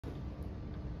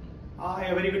Hi,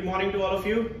 a very good morning to all of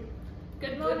you.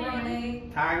 Good morning. Good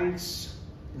morning. Thanks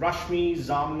Rashmi,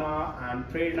 Zamna and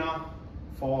Prerna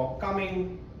for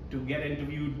coming to get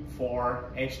interviewed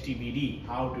for HTBD,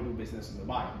 How to Do Business in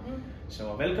Dubai.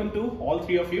 So welcome to all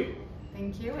three of you.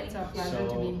 Thank you. It's a pleasure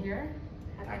to be here.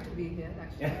 Happy to be here,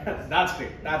 actually. That's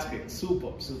great. That's great.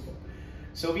 Super.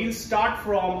 So we'll start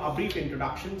from a brief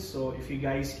introduction. So if you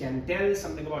guys can tell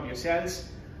something about yourselves,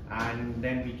 and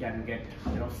then we can get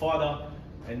further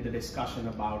in the discussion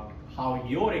about how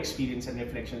your experience and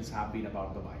reflections have been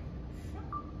about Dubai.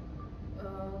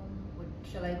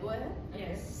 Shall I go ahead? Yes.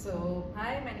 Okay. So,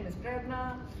 hi, my name is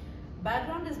Prerna.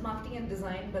 Background is marketing and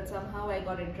design, but somehow I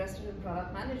got interested in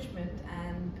product management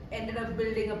and ended up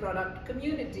building a product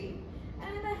community.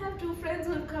 And I have two friends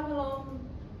who have come along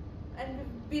and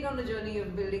we've been on a journey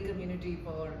of building community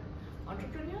for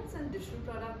entrepreneurs and digital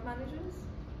product managers.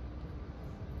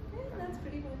 Yeah, that's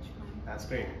pretty much mine. That's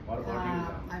great. What about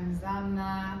you? I'm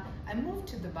Zamna. I moved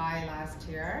to Dubai last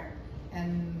year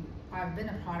and I've been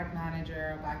a product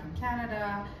manager back in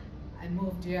Canada. I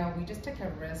moved here, we just took a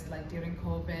risk, like during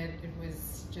COVID, it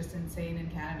was just insane in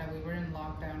Canada. We were in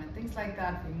lockdown and things like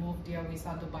that. We moved here, we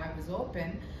saw Dubai was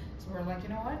open. So we're like, you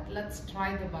know what, let's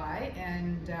try Dubai.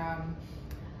 And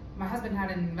my husband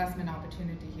had an investment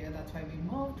opportunity here, that's why we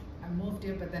moved. I moved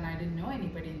here, but then I didn't know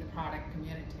anybody in the product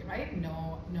community, right?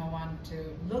 No one to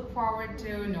look forward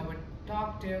to, no one to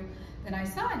talk to. Then I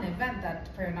saw an event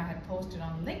that Prerna had posted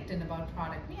on LinkedIn about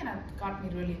Product Me, and it got me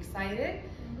really excited.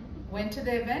 Went to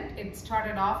the event. It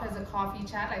started off as a coffee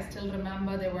chat. I still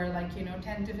remember there were like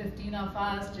 10 to 15 of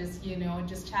us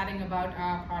just chatting about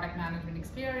our product management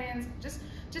experience,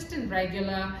 just in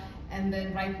regular. And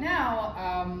then right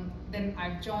now, then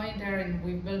I've joined her and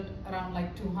we've built around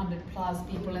like 200 plus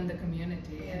people in the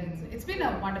community, and it's been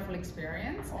a wonderful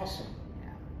experience. Awesome.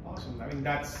 Yeah. Awesome. I mean,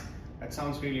 that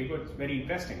sounds really good. It's very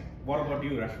interesting. What about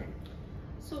you, Rashmi?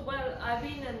 So, well, I've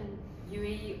been in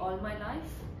UAE all my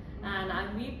life, and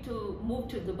I moved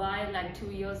to Dubai like 2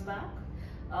 years back,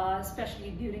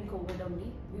 especially during COVID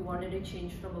only. We wanted to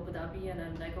change from Abu Dhabi, and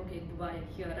I'm like, okay, Dubai,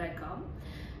 here I come.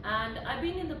 And I've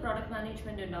been in the product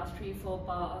management industry for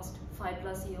past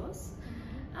 5+ years.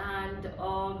 And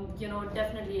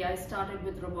definitely I started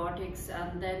with robotics,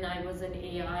 and then I was in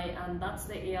AI, and that's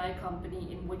the AI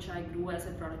company in which I grew as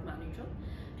a product manager.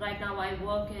 Right now I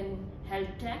work in health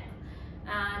tech,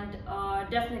 and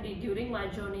definitely during my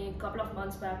journey, a couple of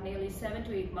months back, nearly 7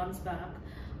 to 8 months back,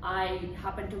 I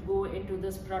happened to go into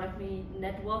this Product Me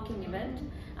networking event,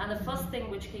 and the first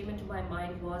thing which came into my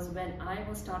mind was, when I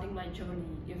was starting my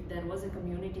journey, if there was a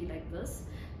community like this,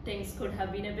 things could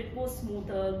have been a bit more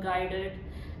smoother, guided.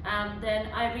 And then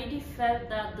I really felt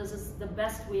that this is the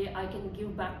best way I can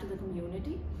give back to the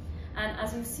community. And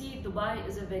as you see, Dubai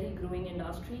is a very growing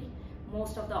industry.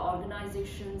 Most of the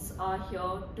organizations are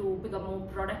here to become more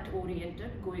product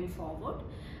oriented going forward.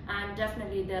 And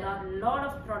definitely there are a lot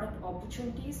of product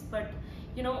opportunities, but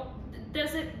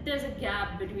there's a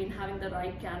gap between having the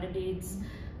right candidates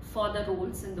for the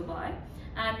roles in Dubai.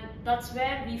 And that's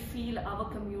where we feel our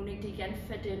community can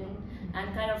fit in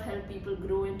and kind of help people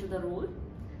grow into the role.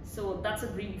 So that's a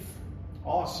brief.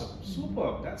 Awesome.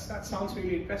 Superb. That sounds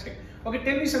really interesting. Okay,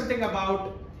 tell me something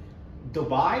about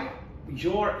Dubai,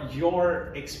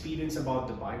 your experience about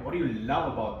Dubai, what do you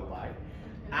love about Dubai,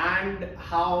 and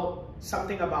how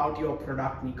something about your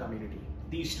Product Me community.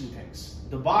 These two things,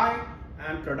 Dubai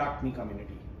and Product Me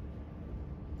community.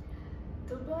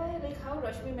 Dubai, like how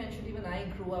Rashmi mentioned, even I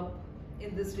grew up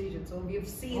in this region, so we have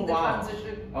seen the wow.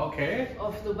 transition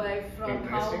of Dubai from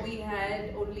how we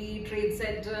had only Trade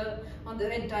Center on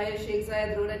the entire Sheikh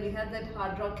Zayed Road, and we had that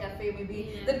Hard Rock Cafe,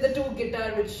 maybe the two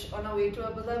guitar which on our way to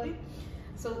Abu Dhabi.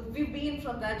 So we've been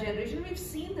from that generation. We've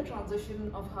seen the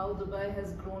transition of how Dubai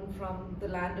has grown from the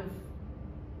land of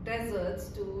deserts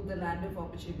to the land of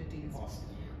opportunities.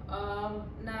 Awesome.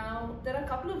 Now, there are a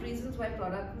couple of reasons why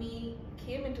Product Me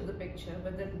came into the picture,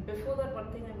 but then before that,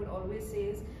 one thing I would always say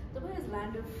is Dubai is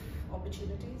land of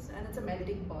opportunities, and it's a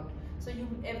melting pot. So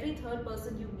every third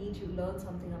person you meet, you learn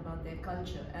something about their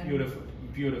culture. And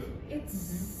beautiful. It's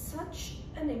such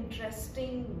an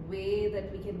interesting way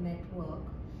that we can network.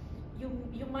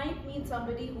 You might meet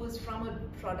somebody who is from a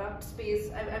product space,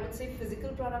 I would say physical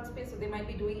product space, so they might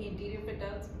be doing interior fit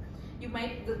outs. You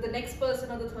might, the next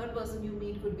person or the third person you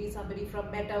meet could be somebody from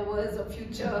metaverse or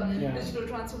future digital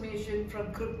transformation,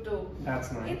 from crypto.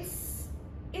 That's nice.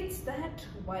 It's that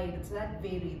wide, it's that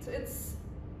varied. So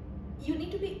you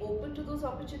need to be open to those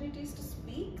opportunities to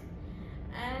speak,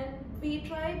 and we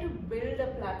try to build a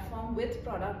platform with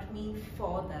Product Me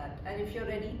for that. And if you're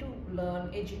ready to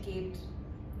learn, educate,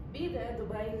 be there.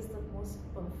 Dubai is the most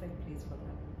perfect place for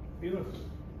that. Beautiful.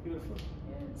 Beautiful.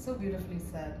 So beautifully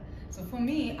said. So for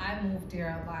me, I moved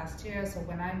here last year. So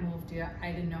when I moved here,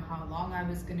 I didn't know how long I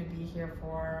was going to be here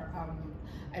for.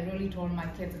 I really told my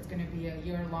kids it's going to be a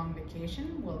year-long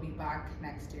vacation. We'll be back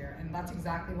next year. And that's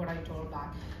exactly what I told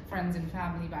back friends and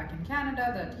family back in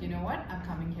Canada, that, you know what, I'm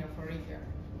coming here for a year.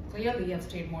 Clearly, I've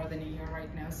stayed more than a year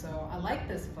right now, so I like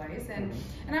this place, and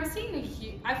I'm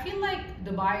seeing I feel like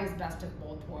Dubai is best of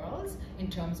both worlds in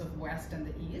terms of West and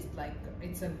the East. Like,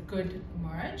 it's a good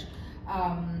merge.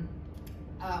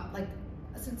 Like,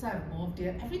 since I've moved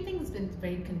here, everything's been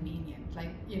very convenient.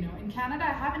 Like, you know, in Canada,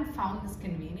 I haven't found this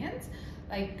convenience.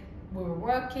 Like, we were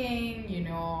working, you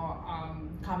know,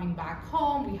 coming back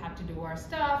home, we had to do our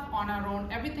stuff on our own.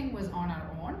 Everything was on our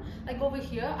own. Like, over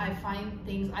here, I find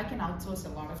things, I can outsource a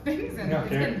lot of things, and it's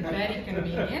been very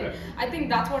convenient. I think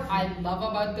that's what I love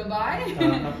about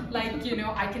Dubai. Like, you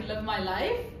know, I can live my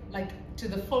life like to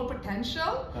the full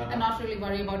potential and not really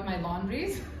worry about my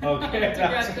laundries. Okay,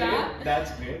 that's great.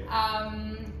 That's great.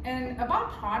 And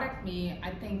about Product Me, I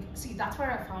think, see, that's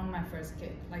where I found my first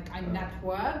gig. Like, I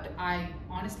networked. I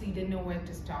honestly didn't know where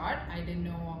to start. I didn't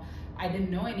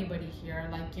know anybody here.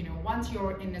 Like, you know, once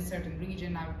you're in a certain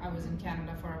region, I was in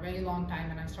Canada for a very long time,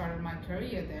 and I started my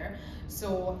career there.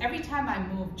 So every time I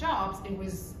moved jobs, it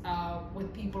was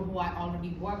with people who I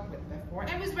already worked with before.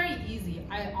 It was very easy.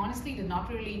 I honestly did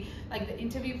not really, like, the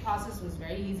interview process was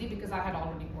very easy because I had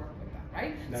already worked with them,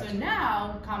 right? That's so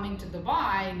now, coming to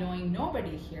Dubai, knowing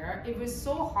nobody here, it was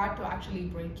so hard to actually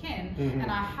break in. And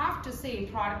I have to say,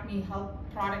 Product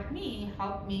Me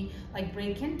helped me like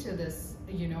break into this,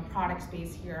 you know, product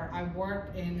space here. I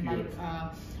work in like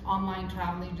online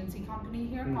travel agency company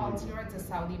here called Zero. It's a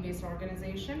Saudi-based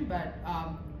organization, but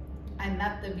I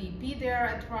met the VP there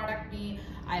at Product Me.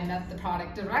 I met the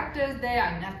product directors there.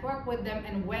 I networked with them,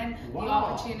 and when the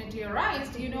opportunity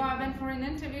arose, you know, I went for an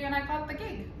interview and I got the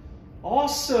gig.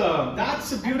 Awesome!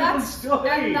 That's a beautiful story.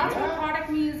 And that's what Product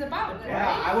Me is about.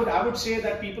 Yeah, right? I would say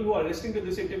that people who are listening to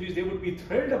this interviews, they would be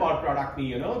thrilled about Product Me.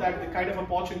 You know, that the kind of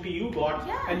opportunity you got,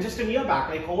 and just a year back,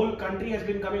 like whole country has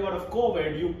been coming out of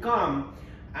COVID. You come,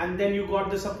 and then you got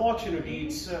this opportunity.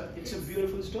 It's a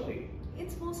beautiful story.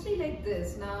 It's mostly like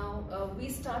this. Now, we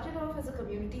started off as a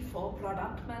community for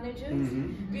product managers.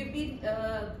 We've been,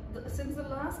 since the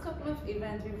last couple of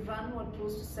events, we've run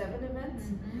close to 7 events.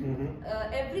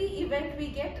 Every event we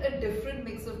get a different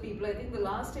mix of people. I think the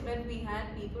last event we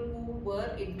had people who were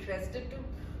interested to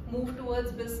move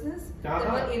towards business. There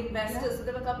were investors. So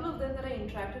there were a couple of them that I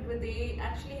interacted with. They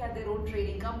actually had their own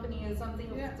trading company or something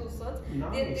of those sorts.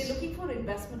 They're looking for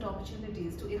investment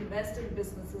opportunities to invest in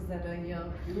businesses that are here.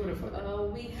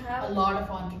 Beautiful. We have a lot of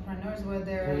entrepreneurs were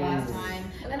there last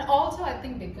time, and also I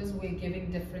think because we're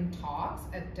giving different talks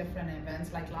at different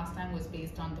events. Like last time was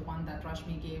based on the one that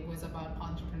Rashmi gave, was about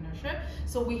entrepreneurship.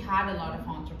 So we had a lot of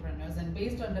entrepreneurs, and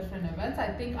based on different events, I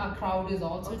think our crowd is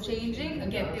also changing,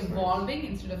 again evolving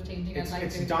instead of changing.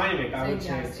 It's dynamic, I would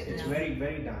say. It's very,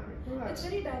 very dynamic. It's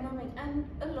very dynamic, and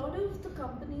a lot of the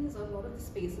companies, or a lot of the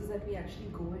spaces that we actually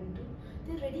go into,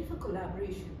 they're ready for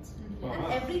collaborations,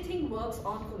 and everything works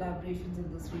on collaborations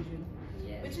in this region,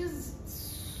 which is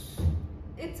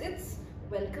it's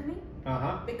welcoming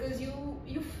because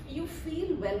you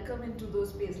feel welcome into those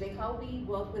spaces. Like how we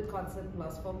work with Concept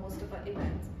Plus for most of our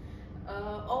events.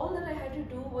 All that I had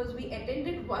to do was we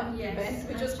attended one event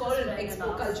which was called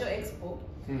Expo, Culture Expo.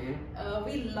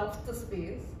 We loved the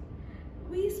space.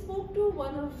 We spoke to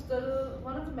one of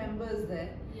the members there.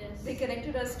 They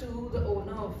connected us to the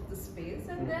owner of the space,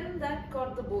 and then that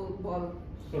got the ball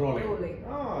rolling.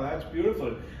 Oh, that's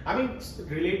beautiful. I mean,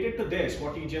 related to this,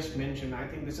 what you just mentioned, I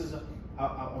think this is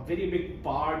a very big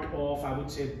part of, I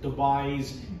would say,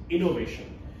 Dubai's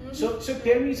innovation. So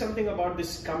tell me something about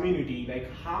this community, like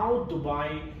how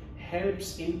Dubai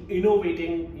helps in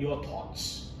innovating your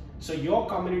thoughts. So your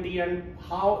community and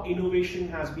how innovation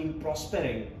has been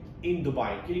prospering in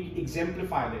Dubai. Can you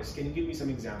exemplify this? Can you give me some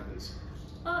examples?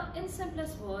 In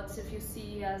simplest words, if you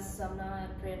see, as Zamna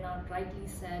and Prerna rightly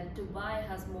said, Dubai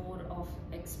has more of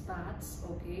expats,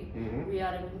 okay? We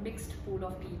are a mixed pool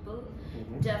of people.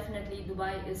 Definitely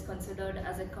Dubai is considered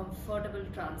as a comfortable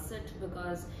transit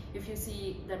because if you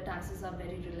see, the taxes are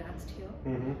very relaxed here,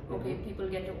 okay? People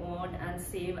get to earn and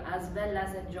save as well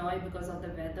as enjoy because of the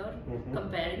weather,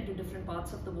 comparing to different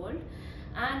parts of the world.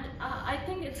 And I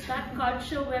think it's that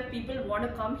culture where people want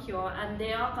to come here and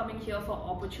they are coming here for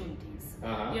opportunities,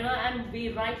 you know, and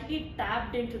we rightly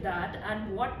tapped into that.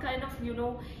 And what kind of, you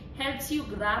know, helps you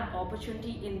grab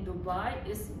opportunity in Dubai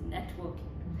is networking.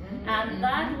 And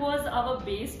that was our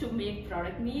base to make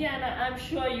Product Me, and I'm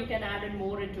sure you can add in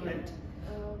more into it.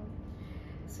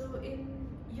 So in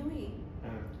UAE,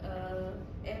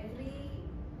 every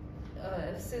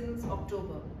since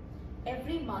October.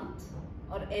 Every month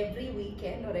or every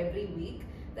weekend or every week,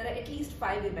 there are at least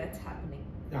 5 events happening.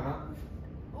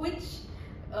 Which,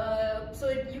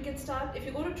 you can start, if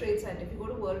you go to Trade Center, if you go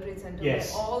to World Trade Center,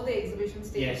 Yes. where all the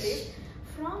exhibitions take Yes. place,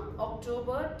 from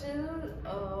October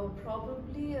till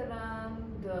probably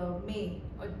around May,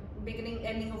 or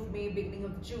ending of May, beginning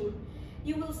of June,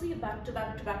 you will see back to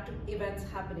back events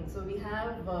happening. So we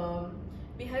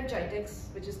have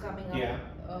GITEX, which is coming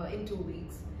up in 2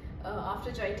 weeks.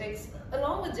 After GITEX,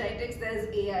 along with GITEX, there's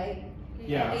AI.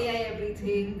 AI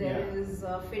everything. There is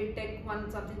fintech,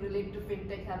 something related to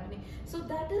fintech happening. So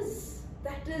that is.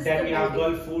 Then we have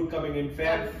Gulf Food coming in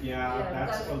Feb.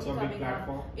 That's Gulf also a coming big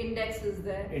platform. up. Index is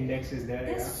there.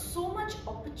 There's so much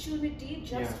opportunity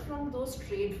just from those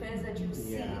trade fairs that you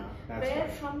see. That's Where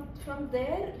right. from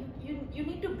there you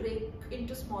need to break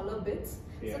into smaller bits.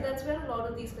 So that's where a lot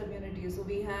of these communities. So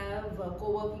we have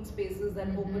co-working spaces that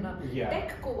open up.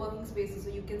 Tech co-working spaces.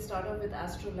 So you can start off with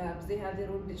Astro Labs. They have their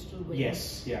own digital wing.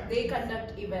 They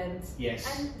conduct events.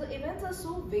 And the events are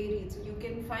so varied. So you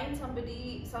can find some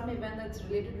event that's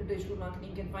related to digital marketing.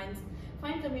 You can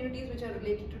find communities which are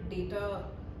related to data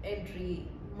entry.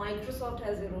 Microsoft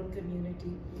has their own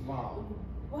community. Wow.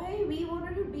 Why we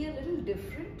wanted to be a little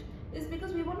different is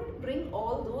because we wanted to bring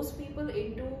all those people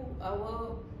into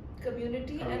our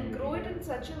community and grow it in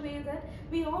such a way that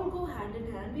we all go hand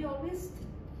in hand. We always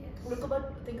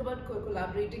think about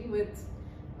collaborating with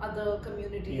other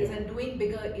communities and doing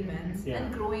bigger events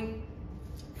and growing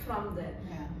from there.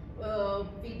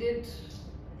 We did,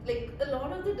 like, a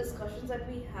lot of the discussions that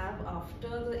we have after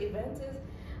the events is,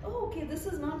 oh, okay, this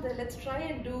is not there, let's try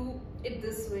and do it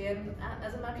this way. And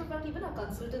as a matter of fact, even our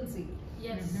consultancy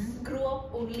grew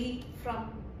up only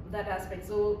from that aspect.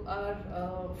 So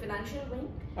our financial wing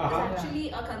is actually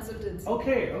a consultancy.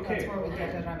 That's where we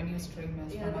get a revenue stream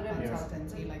is from a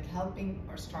consultancy, like helping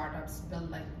our startups build,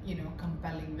 like,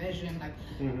 compelling vision. Like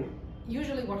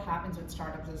usually what happens with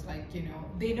startups is, like,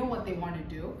 they know what they want to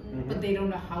do, but they don't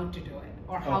know how to do it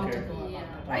or how to go about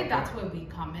it, right? That's where we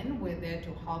come in. We're there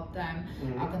to help them.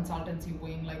 Our consultancy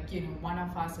wing, like, one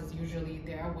of us is usually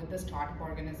there with the startup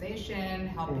organization,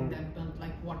 helping them build,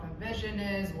 like, what a vision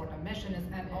is, what a mission is,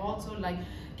 and also, like,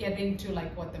 getting to,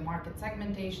 like, what the market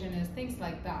segmentation is, things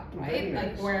like that, right?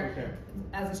 Like, where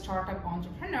as a startup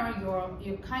entrepreneur,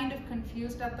 you're kind of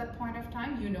confused at that point of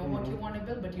time. You know what you want to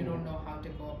build, but you don't know how to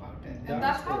go about it. And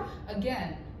that's how,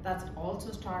 again, that's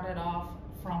also started off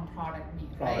from Product Me,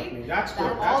 right? That's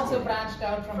good. That also branched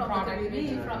out from Product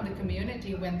Me, the from the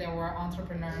community, when there were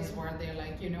entrepreneurs where they're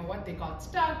like, you know what, they got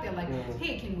stuck. They're like,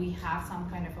 hey, can we have some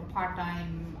kind of a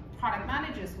part-time product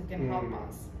managers who can help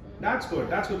us? That's good.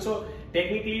 That's good. So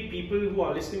technically, people who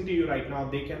are listening to you right now,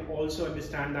 they can also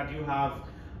understand that you have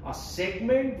a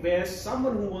segment where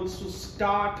someone who wants to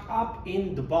start up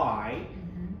in Dubai,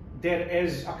 there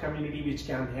is a community which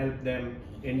can help them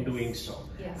in doing so.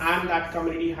 And that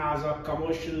community has a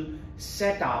commercial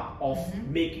setup of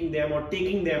making them or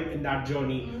taking them in that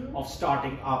journey of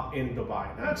starting up in Dubai.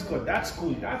 That's good. That's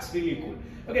cool. That's really cool.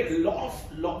 Okay,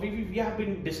 we have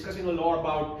been discussing a lot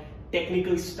about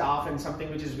technical stuff and something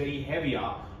which is very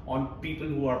heavier on people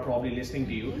who are probably listening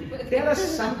to you. Tell us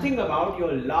something about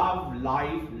your love,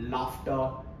 life,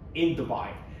 laughter in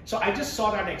Dubai. So I just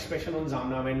saw that expression on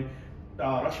Zamna when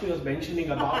Rashmi was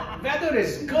mentioning about weather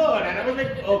is good, and I was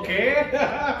like, okay.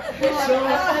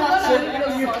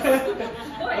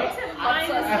 Mine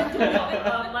is the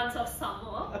 2 months of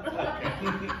summer.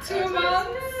 2 months?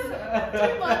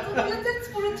 2 months? Let's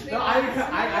put it 3 months.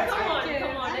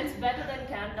 Come on, it's better than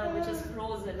Canada, which is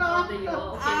frozen all the year.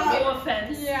 Okay, no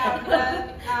offense. Yeah,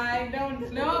 but I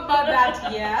don't know about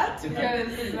that yet,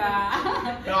 because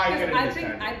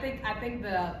I think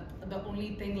the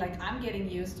only thing, like, I'm getting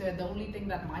used to it. The only thing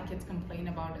that my kids complain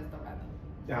about is the weather.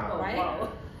 Right? Wow.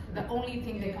 The only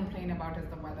thing they complain about is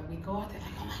the weather. We go out, they're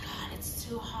like, oh my god, it's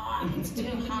too hot, it's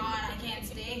too hot, I can't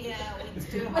stay here, it's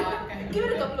too hot. Give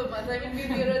it a couple of months. I mean,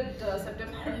 we're at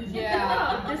September.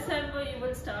 December you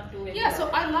will start doing so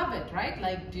I love it, right?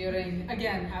 Like,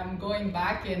 again, I'm going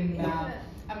back to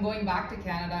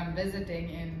Canada. I'm visiting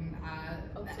in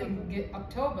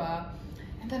October,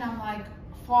 and then I'm like,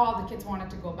 fall, the kids wanted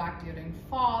to go back during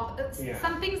fall.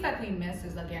 Some things that we miss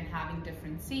is, again, having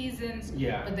different seasons.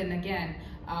 But then again,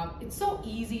 it's so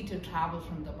easy to travel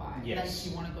from Dubai. Like,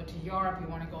 you want to go to Europe, you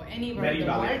want to go anywhere in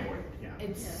the world.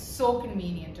 It's so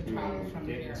convenient to travel from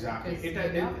here.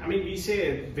 Exactly. I mean, we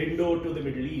say window to the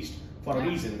Middle East for a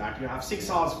reason, that you have 6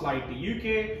 hours flight to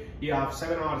UK, you have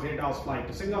 7 hours, 8 hours flight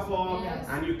to Singapore,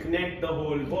 and you connect the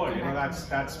whole world.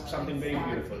 That's something very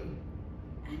beautiful.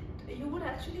 You would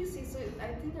actually see, so I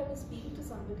think I was speaking to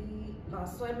somebody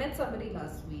So I met somebody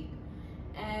last week,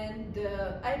 and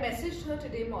I messaged her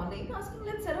today morning asking,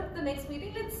 let's set up the next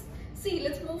meeting.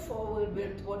 Let's move forward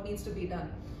with what needs to be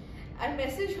done. I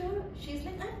messaged her. She's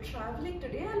like, I'm traveling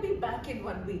today. I'll be back in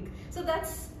 1 week. So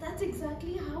that's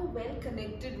exactly how well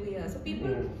connected we are. So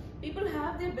people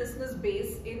have their business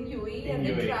base in UAE and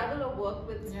they travel or work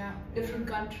with different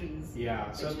countries.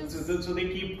 Yeah. So they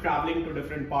keep traveling to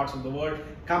different parts of the world.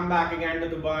 Come back again to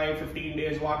Dubai. 15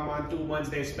 days, 1 month, 2 months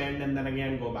they spend, and then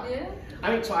again go back. Yeah.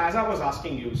 I mean, so as I was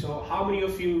asking you, so how many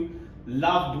of you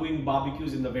love doing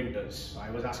barbecues in the winters?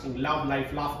 I was asking love,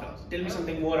 life, laughter. Tell me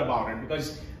something more about it,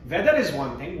 because weather is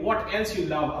one thing. What else you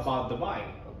love about Dubai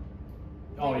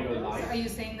or your life? Are you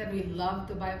saying that we love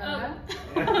Dubai weather?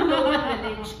 Global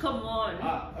Village, come on.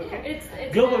 Okay.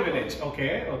 It's Global Village.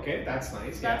 Okay, that's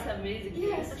nice. That's amazing.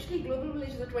 Yes, actually Global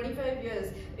Village is 25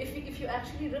 years. If you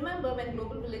actually remember when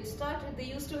Global Village started, they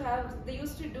used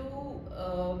to do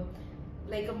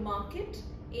like a market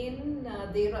in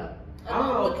Dera.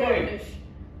 Around the Cornish,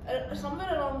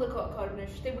 somewhere around the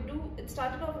Cornish. They would do. It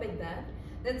started off like that.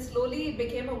 Then slowly it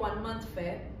became a 1 month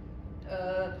fair.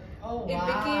 Oh wow! It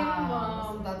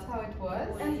became. That's how it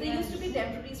was. And they used to be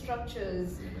temporary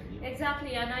structures.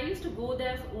 Exactly, and I used to go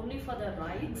there only for the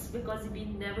rides because we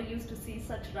never used to see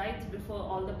such rides before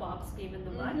all the parks came in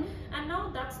Dubai. And now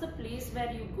that's the place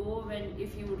where you go when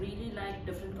if you really like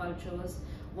different cultures,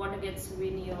 want to get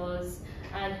souvenirs,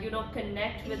 and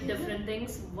connect with different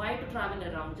things. Why to travel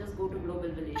around? Just go to Global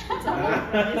Village. It's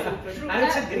and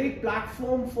it's a great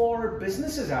platform for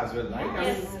businesses as well, right?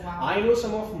 Yes. I know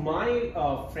some of my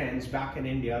friends back in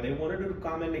India, they wanted to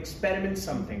come and experiment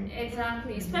something.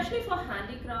 Exactly, especially for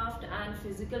handicraft and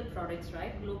physical products,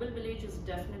 right? Global Village is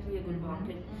definitely a good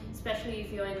market, especially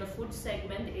if you're in the food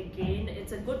segment. Again,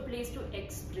 it's a good place to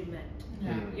experiment.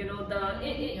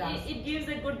 It gives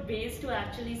a good base to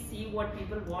actually see what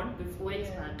people want before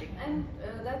expanding. And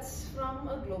that's from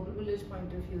a Global Village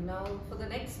point of view. Now, for the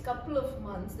next couple of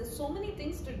months, there's so many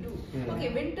things to do. Okay,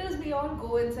 winters we all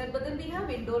go inside, but then we have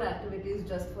indoor activities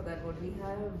just for that. What we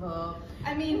have,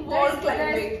 wall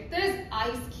climbing. There's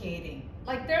ice skating.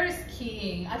 Like there's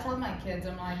skiing. I tell my kids,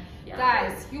 I'm like,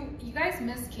 guys, you guys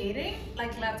miss skating?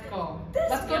 Like, let's go.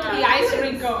 Let's go to the ice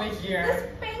rink over here. There's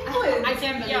penguins. I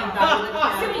can't believe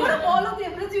that. You put up all of the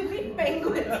evidence, you meet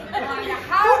penguins.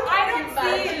 How? I don't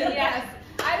see it. Yes,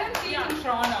 I don't see it in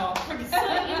Toronto. So,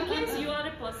 in case you are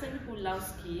a person who loves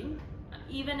skiing,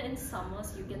 even in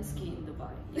summers you can ski in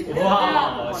Dubai.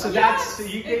 Wow! So that's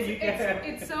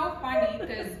It's so funny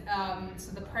because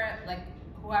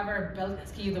whoever built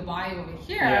Ski Dubai over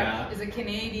here is a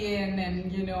Canadian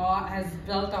and has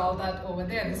built all that over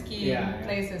there, the skiing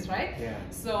places, right? Yeah.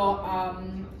 So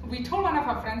we told one of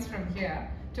our friends from here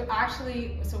to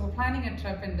actually, so we're planning a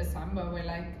trip in December. We're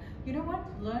like, you know what?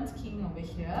 Learn skiing over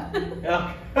here. And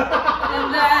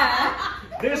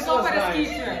then we'll go for the ski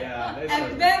trip.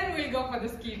 And then we'll go for the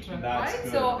ski trip, that's right?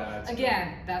 Good. So that's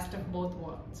again, best of both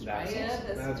worlds, that's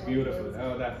right? That's beautiful.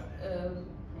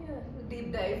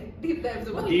 Deep dive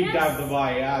Dubai. Deep dive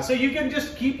Dubai, yeah. So you can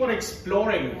just keep on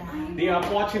exploring the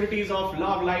opportunities of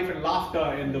love, life, and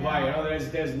laughter in Dubai.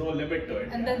 There's no limit to it.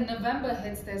 And then November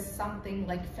hits, there's something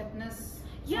like fitness.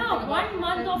 Yeah, 1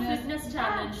 month of fitness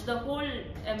challenge. The whole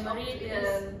emirate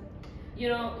is,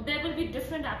 there will be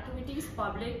different activities,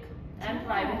 public and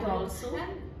private also.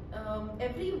 And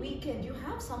every weekend you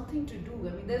have something to do.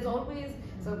 I mean, there's always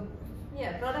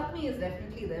Product Me is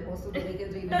definitely there. Most of the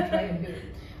weekends we even try and do it.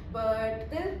 But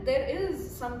there is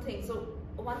something. So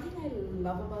one thing I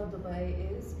love about Dubai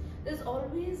is there's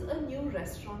always a new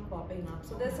restaurant popping up.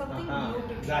 So there's something new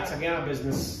to try. That's again a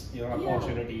business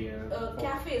opportunity.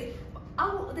 Cafes.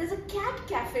 There's a cat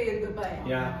cafe in Dubai.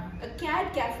 Yeah. A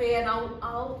cat cafe, and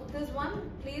there's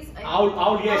one place.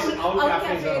 Owl Cafe in Abu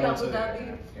also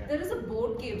Dhabi. yeah. There is a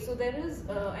board game. So there is,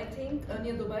 I think,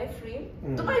 near Dubai Frame.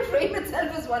 Dubai Frame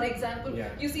itself is one example. Yeah.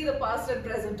 You see the past and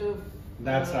present of.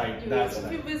 That's right. That's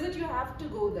If you visit, you have to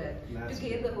go there to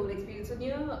gain the whole experience. So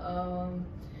near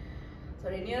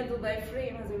Dubai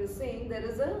Frame, as I was saying, there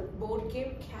is a board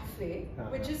game cafe,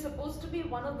 which is supposed to be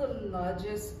one of the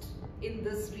largest in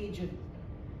this region.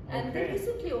 And they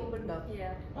recently opened up.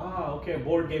 Yeah. Okay.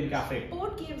 Board game cafe.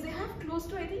 Board games, they have close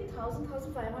to, I think,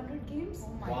 1,500 games. Oh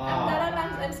my Wow. And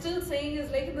that I'm still saying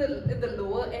is like in the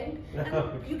lower end.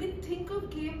 And you can think of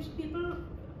games, people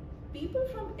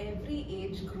from every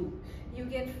age group. You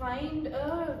can find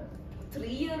a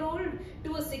 3-year-old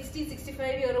to a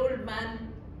 65-year-old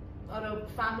man or a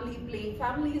family playing.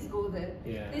 Families go there.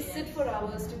 Yeah. They sit for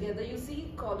hours together. You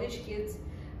see college kids.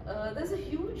 There's a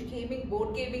huge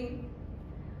board gaming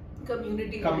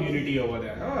community over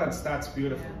there. Oh, that's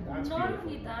beautiful. Not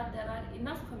only that, there are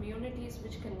enough communities place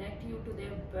which connect you to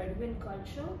their Bedouin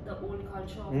culture, the old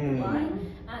culture of Dubai.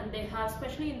 And they have,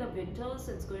 especially in the winters,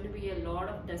 it's going to be a lot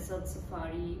of desert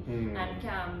safari and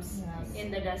camps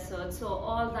in the desert. So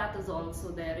all that is also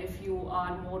there if you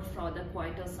are more from the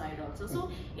quieter side also.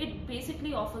 So it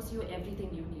basically offers you everything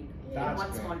you need in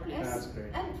one small place. That's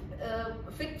great. And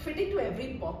fitting to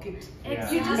every pocket.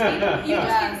 Yeah. You just need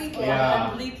to be clever.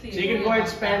 Completely. So you can go and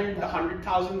spend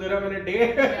 100,000 dirham in a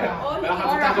day, Or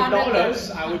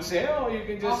 $100,000, I would say, or you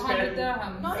can just spend 100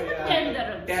 dirhams. Not even 10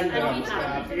 dirhams. 10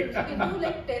 dirhams. You can do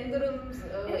like 10 dirhams.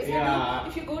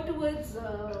 If you go towards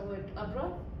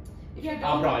Abra, if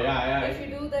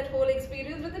you do that whole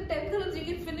experience with the 10 dirhams, you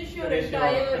can finish your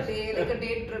entire day, like a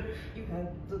day trip. You have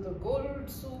the gold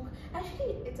souk.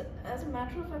 Actually, as a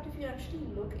matter of fact, if you actually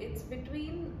look, it's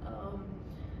between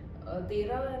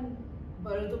Dera and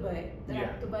Dubai.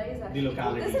 Dubai is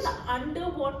actually, there's an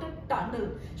underwater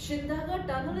tunnel. Shindaga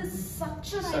tunnel is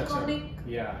such an iconic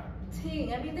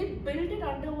thing. I mean, they built it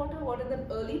underwater, in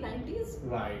the early 90s?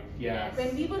 Right, yeah.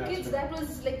 When we were kids, that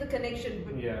was like the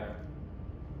connection.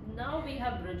 Now we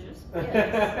have bridges.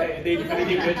 They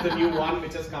definitely built the new one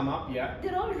which has come up,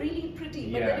 They're all really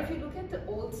pretty, but then if you look at the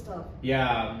old stuff.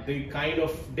 The kind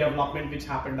of development which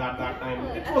happened at that time,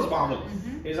 it was marvel.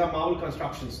 It's a marvel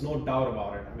constructions, no doubt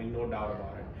about it. I mean, no doubt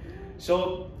about it.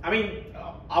 So, I mean,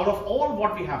 out of all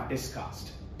what we have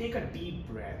discussed, take a deep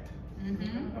breath,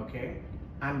 okay?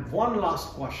 And one last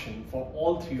question for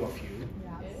all three of you.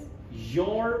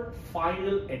 Your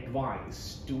final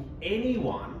advice to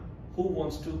anyone who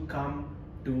wants to come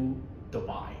to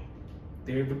Dubai.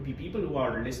 There would be people who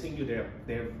are listening to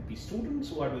there would be students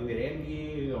who are doing their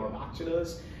MBA or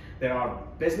bachelors. There are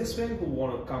businessmen who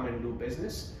want to come and do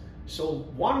business. So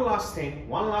one last thing,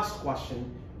 one last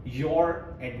question,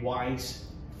 your advice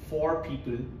for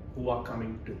people who are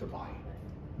coming to Dubai.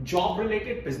 Job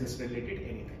related, business related,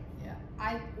 anything.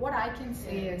 What I can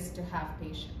say is to have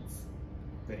patience.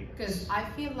 Because I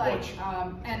feel like,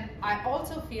 and I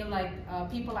also feel like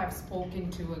people I've spoken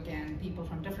to, again, people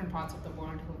from different parts of the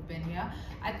world who've been here,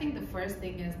 I think the first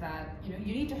thing is that,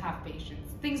 you need to have patience.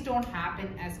 Things don't happen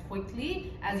as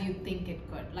quickly as you think it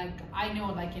could. Like, I know,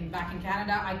 like back in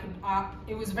Canada,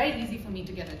 it was very easy for me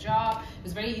to get a job. It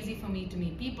was very easy for me to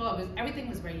meet people. Everything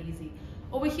was very easy.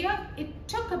 Over here, it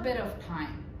took a bit of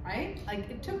time. Right? Like,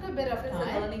 it took a bit of time.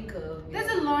 There's a learning curve.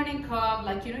 There's a learning curve.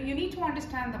 Like, you need to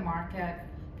understand the market.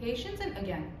 Patience and,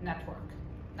 again,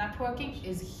 networking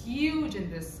is huge in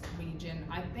this region.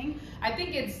 I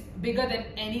think it's bigger than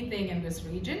anything in this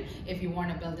region. If you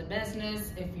want to build a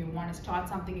business, if you want to start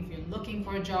something, if you're looking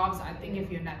for jobs, I think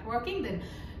if you're networking, then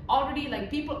already,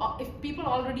 like, if people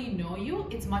already know you,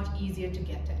 it's much easier to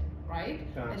get in, right?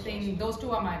 I think those two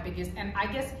are my biggest, and I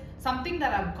guess something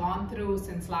that I've gone through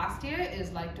since last year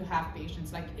is like to have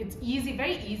patience. Like, it's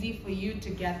very easy for you to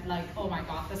get like, oh my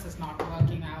God, this is not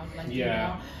working out. Like,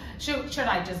 should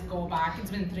I just go back? It's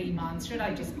been 3 months. Should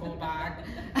I just go back?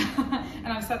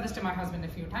 And I've said this to my husband a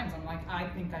few times. I'm like, I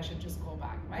think I should just go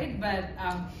back, right? But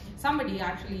somebody,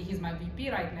 actually, he's my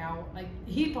VP right now, like,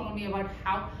 he told me about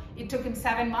how it took him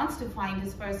 7 months to find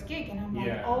his first gig. And I'm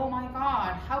like, oh my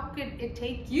God, how could it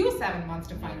take you 7 months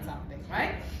to find something,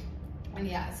 right? And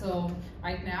so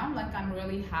right now, like, I'm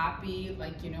really happy,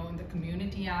 like, in the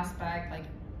community aspect, like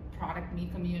product me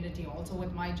community, also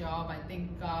with my job. I think,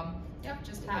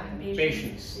 just having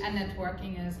patience and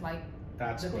networking is like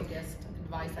the biggest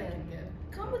advice I can give.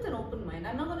 Come with an open mind.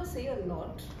 I'm not going to say a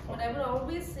lot, but I will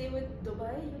always say with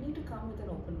Dubai, you need to come with an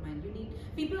open mind.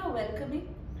 People are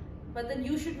welcoming, but then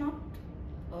you should not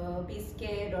be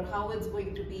scared or how it's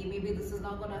going to be. Maybe this is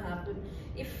not going to happen.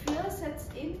 If fear sets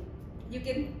in, you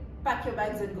can pack your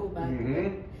bags and go back.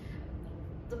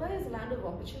 Dubai is a land of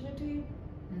opportunity,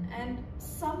 and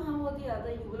somehow or the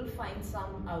other you will find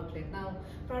some outlet. Now,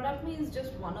 Product Me is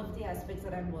just one of the aspects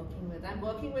that I'm working with. I'm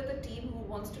working with a team who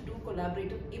wants to do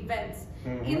collaborative events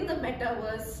in the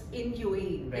metaverse in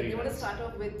UAE. They want to start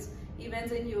off with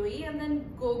events in UAE and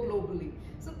then go globally.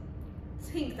 So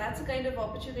think that's a kind of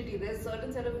opportunity. There's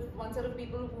one set of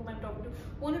people whom I'm talking to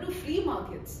who want to do flea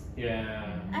markets.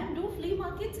 And do flea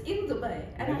markets in Dubai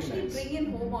and actually bring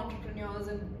in home entrepreneurs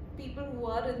and people who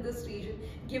are in this region,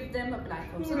 give them a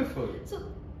platform. Beautiful. So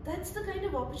that's the kind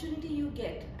of opportunity you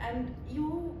get, and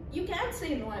you can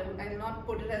say no. I will not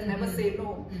put it as never say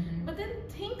no, but then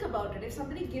think about it. If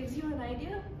somebody gives you an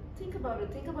idea, think about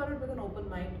it. Think about it with an open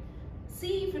mind.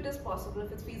 See if it is possible,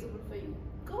 if it's feasible for you.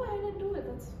 Go ahead and do it.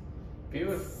 That's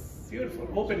beautiful.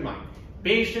 Open mind.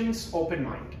 Patience, open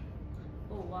mind.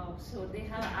 Oh wow. Wow, so they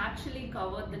have actually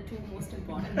covered the two most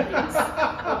important things,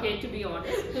 okay, to be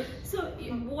honest. So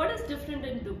what is different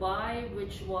in Dubai,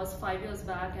 which was 5 years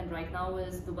back and right now,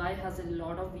 is Dubai has a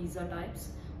lot of visa types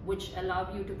which allow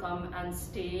you to come and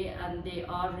stay, and they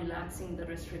are relaxing the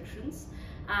restrictions.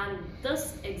 And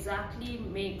this exactly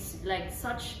makes like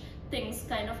such things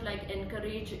kind of like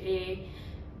encourage a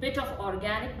bit of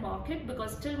organic market,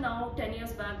 because till now 10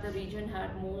 years back the region had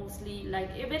mostly like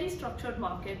a very structured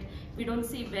market. We don't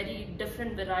see very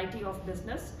different variety of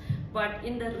business, but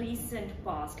in the recent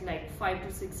past like 5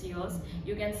 to 6 years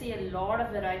you can see a lot of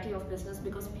variety of business,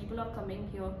 because people are coming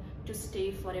here to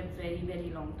stay for a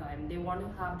very long time. They want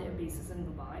to have their bases in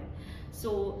Dubai,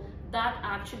 so that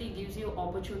actually gives you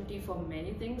opportunity for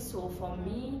many things. So for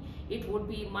me, it would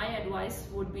be, my advice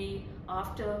would be,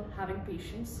 after having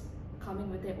patience,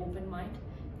 coming with an open mind,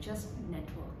 just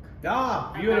network.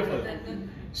 Ah, beautiful.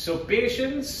 So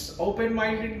patience,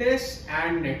 open-mindedness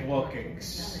and networking.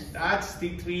 That's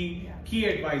the three key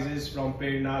advices from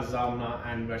Prerna, Zamna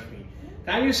and Rashmi.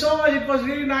 Thank you so much. It was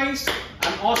really nice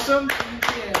and awesome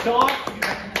talk.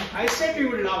 I said we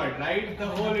would love it, right? The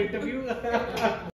whole interview.